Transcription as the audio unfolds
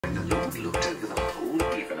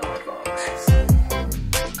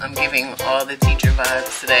I'm giving all the teacher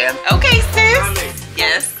vibes today. Okay, sis. Garden.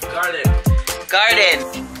 Yes. Garden. Garden.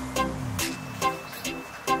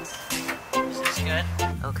 Is this good?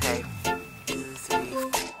 Okay. 2, 3,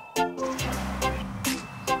 4.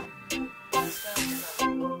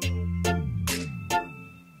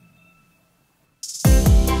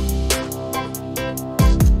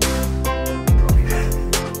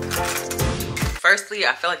 Firstly,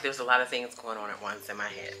 I feel like there's a lot of things going on at once in my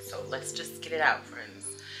head. So let's just get it out, friends.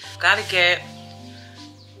 Gotta get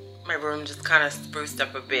my room just kind of spruced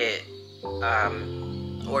up a bit,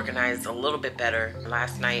 organized a little bit better.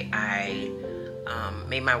 Last night I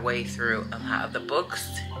made my way through a lot of the books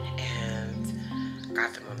and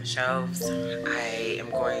got them on the shelves. I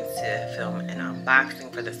am going to film an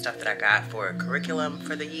unboxing for the stuff that I got for a curriculum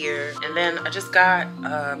for the year. And then I just got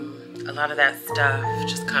a lot of that stuff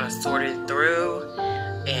just kind of sorted through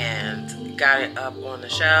and got it up on the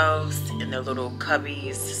shelves in their little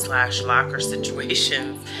cubbies / locker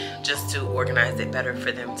situations, just to organize it better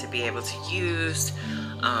for them to be able to use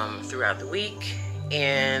throughout the week.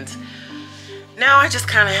 And now I just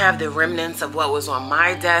kind of have the remnants of what was on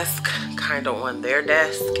my desk kind of on their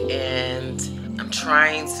desk, and I'm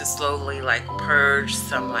trying to slowly like purge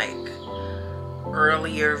some like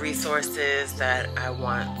earlier resources that I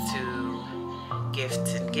want to gift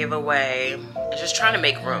and give away, and just trying to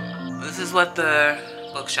make room. This is what the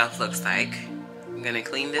bookshelf looks like. I'm gonna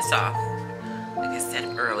clean this off, like I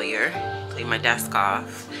said earlier, clean my desk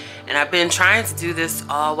off. And I've been trying to do this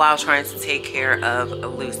all while trying to take care of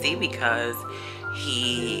Lucy, because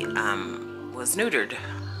he was neutered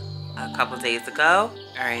a couple days ago.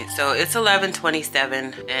 All right, so it's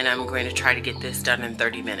 11:27 and I'm going to try to get this done in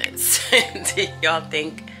 30 minutes. Do y'all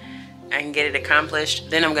think I can get it accomplished?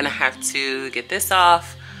 Then I'm gonna have to get this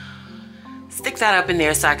off, stick that up in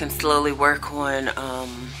there so I can slowly work on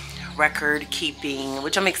record keeping,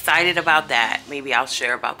 which I'm excited about that. Maybe I'll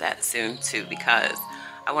share about that soon too, because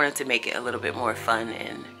I wanted to make it a little bit more fun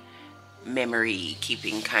and memory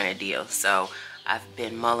keeping kind of deal. So I've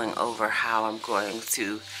been mulling over how I'm going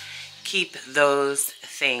to keep those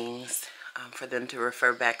things for them to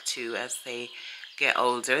refer back to as they get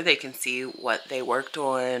older. They can see what they worked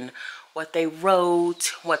on, what they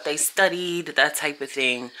wrote, what they studied, that type of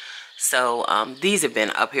thing. So these have been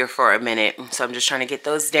up here for a minute, so I'm just trying to get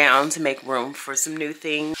those down to make room for some new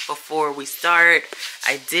things. Before we start,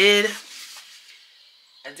 I did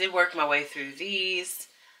work my way through these.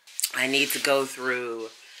 I need to go through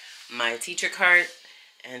my teacher cart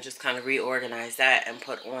and just kind of reorganize that and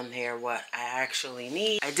put on there what I actually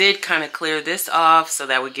need. I did kind of clear this off, so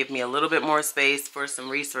that would give me a little bit more space for some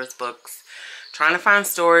resource books. Trying to find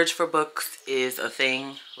storage for books is a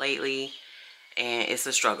thing lately, and it's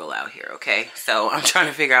a struggle out here, okay? So I'm trying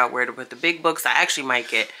to figure out where to put the big books I actually might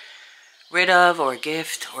get rid of or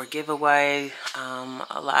gift or give away.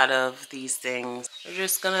 A lot of these things, we're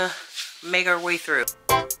just gonna make our way through.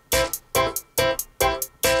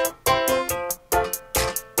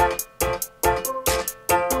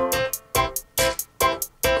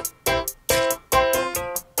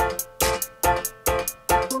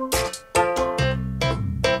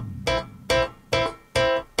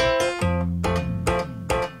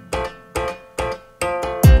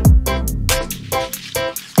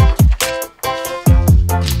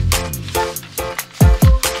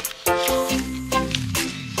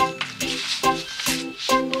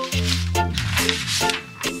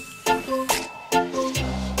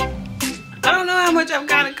 I've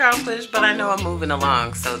got accomplished, but I know I'm moving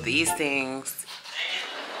along. So these things,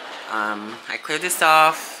 I cleared this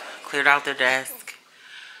off, cleared out their desk.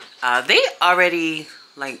 They already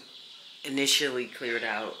like initially cleared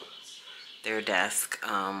out their desk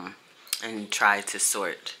and tried to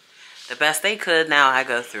sort the best they could. Now I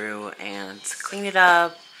go through and clean it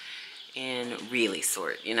up and really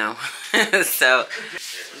sort, you know. So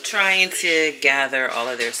I'm trying to gather all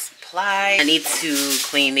of their supplies. I need to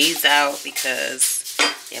clean these out because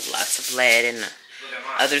they have lots of lead and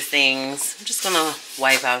other things. I'm just gonna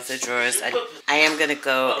wipe out the drawers. I am gonna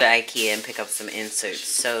go to IKEA and pick up some inserts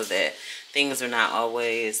so that things are not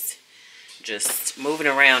always just moving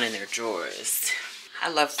around in their drawers. I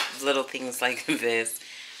love little things like this.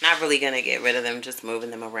 Not really gonna get rid of them, just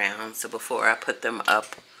moving them around. So before I put them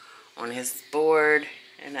up on his board,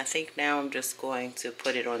 and I think now I'm just going to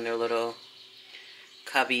put it on their little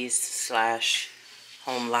cubbies /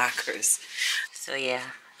 home lockers. So yeah,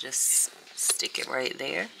 just stick it right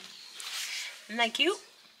there. Isn't that cute?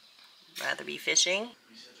 Rather be fishing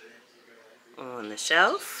on the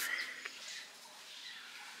shelf.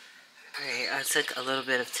 Alright, I took a little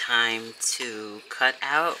bit of time to cut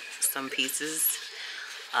out some pieces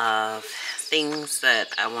of things that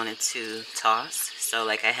I wanted to toss. So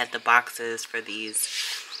like I had the boxes for these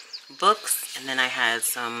books, and then I had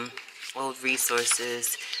some old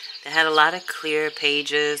resources that had a lot of clear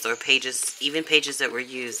pages, or pages, even pages that were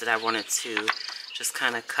used, that I wanted to just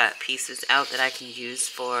kind of cut pieces out that I can use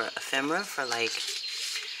for ephemera, for like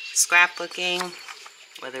scrapbooking,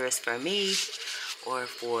 whether it's for me or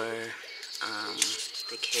for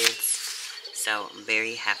the kids. So I'm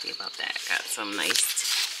very happy about that. Got some nice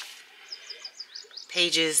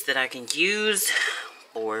pages that I can use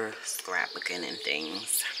for scrapbooking and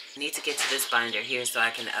things. I need to get to this binder here so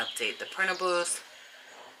I can update the printables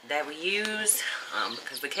that we use,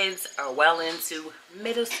 because the kids are well into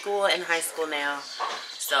middle school and high school now.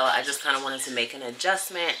 So I just kind of wanted to make an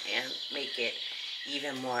adjustment and make it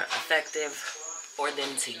even more effective for them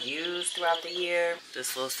to use throughout the year.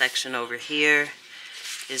 This little section over here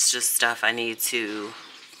is just stuff I need to,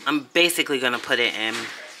 I'm basically going to put it in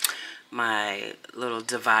my little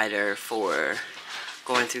divider for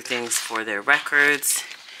going through things for their records.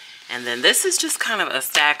 And then this is just kind of a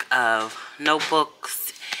stack of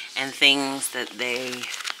notebooks and things that they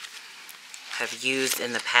have used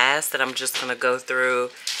in the past that I'm just going to go through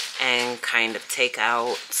and kind of take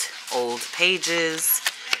out old pages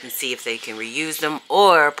and see if they can reuse them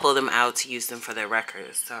or pull them out to use them for their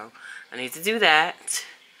records. So I need to do that.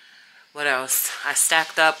 What else? I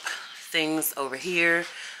stacked up things over here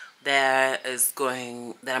that I'm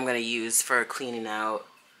going to use for cleaning out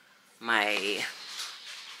my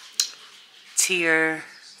teacher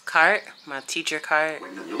cart.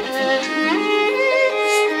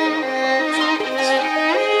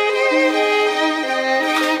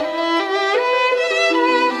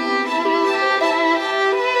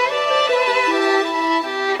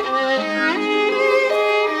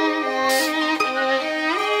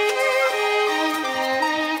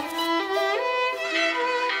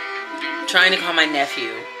 Trying to call my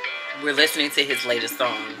nephew. We're listening to his latest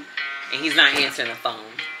song and he's not answering the phone.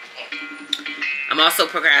 I'm also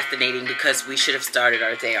procrastinating because we should have started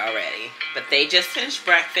our day already. But they just finished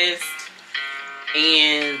breakfast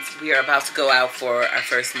and we are about to go out for our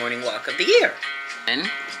first morning walk of the year. And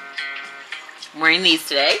I'm wearing these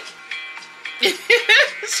today.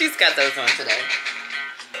 She's got those on today.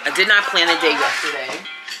 I did not plan a day yesterday.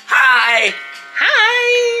 Hi!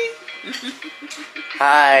 Hi!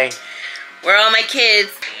 Hi. Where are all my kids?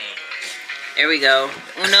 There we go.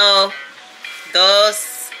 Uno,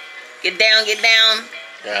 dos. Get down, get down.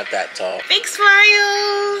 They're not that tall. Big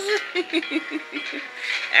smiles.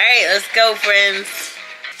 Alright, let's go, friends.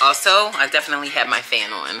 Also, I definitely have my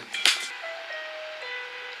fan on.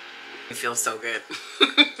 It feels so good.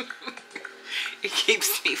 It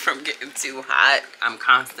keeps me from getting too hot. I'm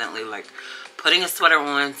constantly like putting a sweater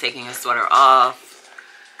on, taking a sweater off,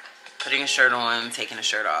 putting a shirt on, taking a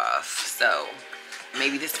shirt off. So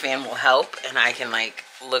maybe this fan will help and I can like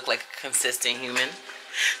look like a consistent human.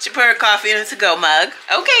 She put her coffee in a to-go mug.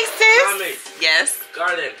 Okay, sis. Mommy. Yes.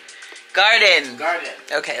 Garden. Garden. Garden.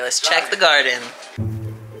 Okay, let's check the garden.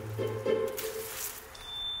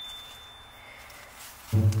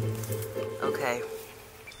 Okay.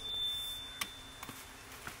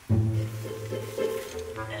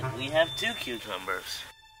 And we have 2 cucumbers.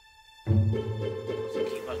 So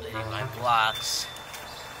keep updating my blocks.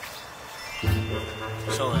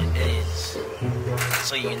 So it is.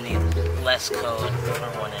 So you need less code for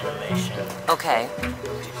one animation. Okay.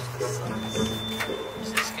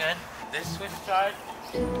 Is this good? This switch chart,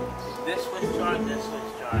 this switch chart, this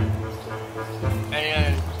switch chart. And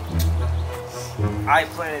then I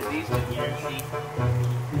planted these two here, see?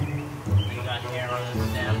 We got hair on the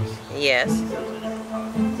stems. Yes.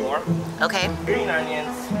 4. Okay. Green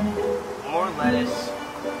onions, more lettuce,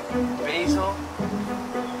 basil.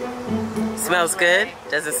 Smells good?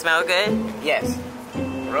 Does it smell good? Yes.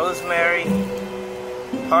 Rosemary,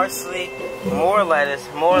 parsley, more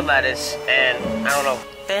lettuce, and I don't know.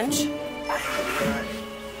 Finch?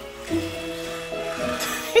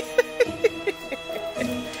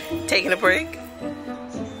 Taking a break?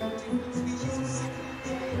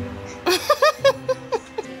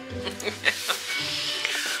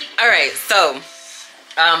 Alright, so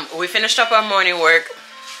we finished up our morning work.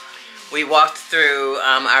 We walked through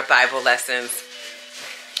our Bible lessons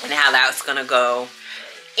and how that's gonna go.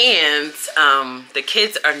 And the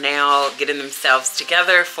kids are now getting themselves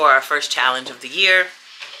together for our first challenge of the year.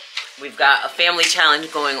 We've got a family challenge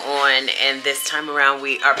going on, and this time around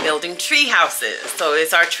we are building tree houses. So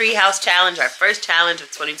it's our tree house challenge, our first challenge of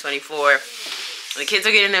 2024. The kids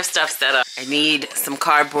are getting their stuff set up. I need some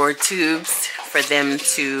cardboard tubes for them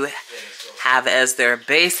to have as their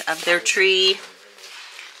base of their tree.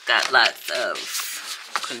 Got lots of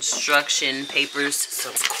construction papers,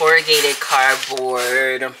 some corrugated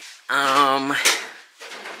cardboard.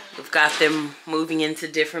 We've got them moving into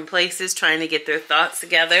different places, trying to get their thoughts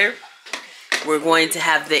together. We're going to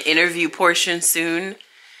have the interview portion soon.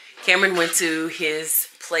 Cameron went to his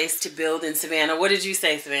place to build in Savannah. What did you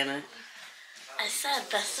say, Savannah? I said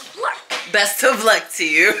best of luck. Best of luck to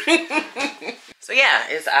you. So yeah,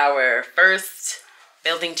 it's our first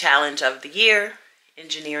building challenge of the year.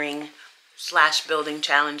 Engineering / building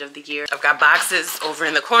challenge of the year. I've got boxes over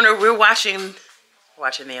in the corner. We're watching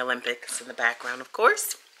the Olympics in the background, of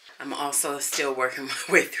course. I'm also still working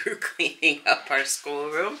my way through cleaning up our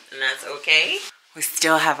schoolroom, and that's okay. We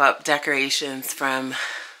still have up decorations from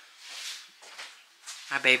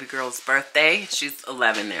my baby girl's birthday. She's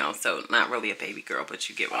 11 now, so not really a baby girl, but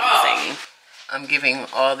you get what I'm saying. I'm giving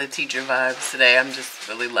all the teacher vibes today. I'm just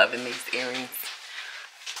really loving these earrings.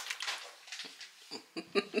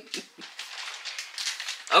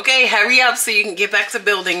 Okay, hurry up so you can get back to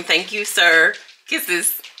building. Thank you, sir.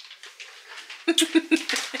 Kisses.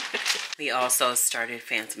 We also started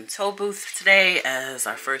Phantom Toe Booth today as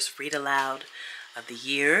our first read aloud of the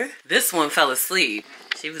year. This one fell asleep.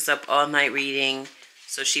 She was up all night reading,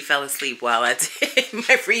 so she fell asleep while I did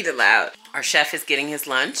my read aloud. Our chef is getting his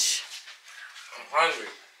lunch. I'm hungry.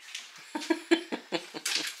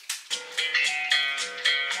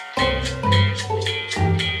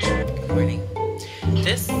 Good morning.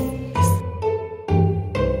 This is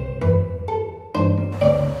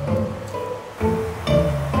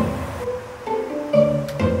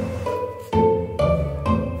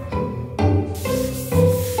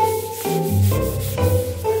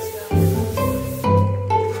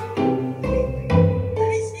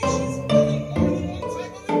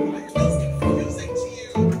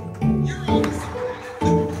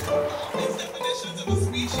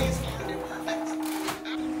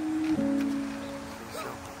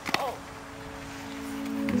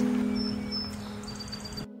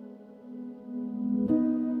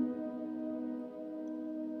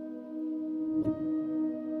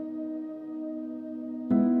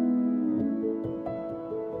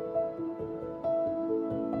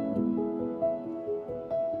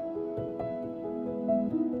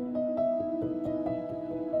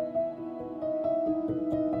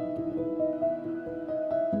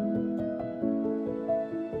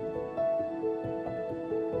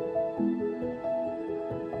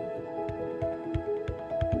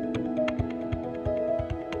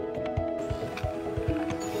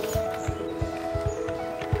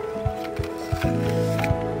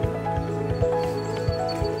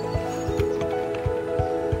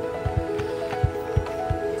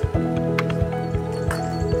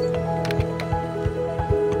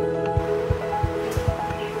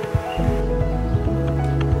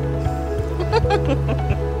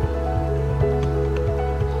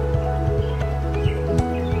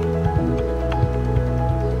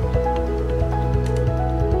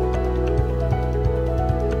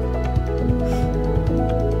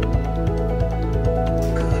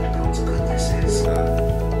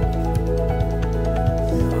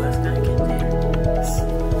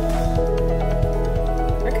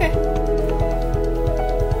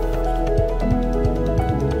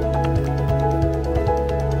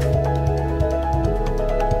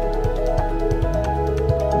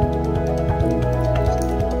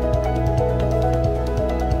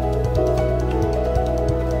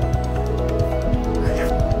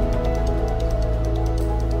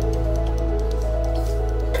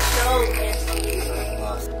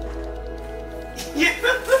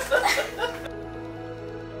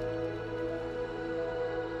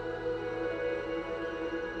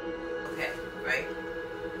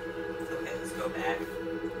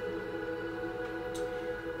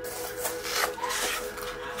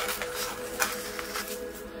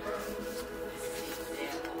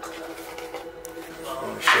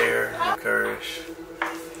share, encourage.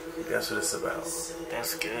 That's what it's about.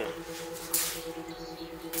 That's good.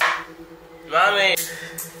 Mommy!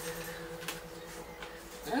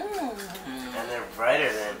 And they're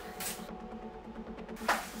brighter then.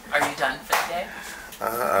 Are you done for the day?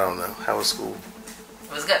 I don't know. How was school?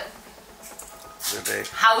 It was good. Good day.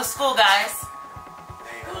 How was school, guys?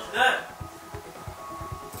 It was good.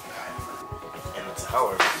 And it's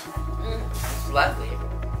ours. It was lovely.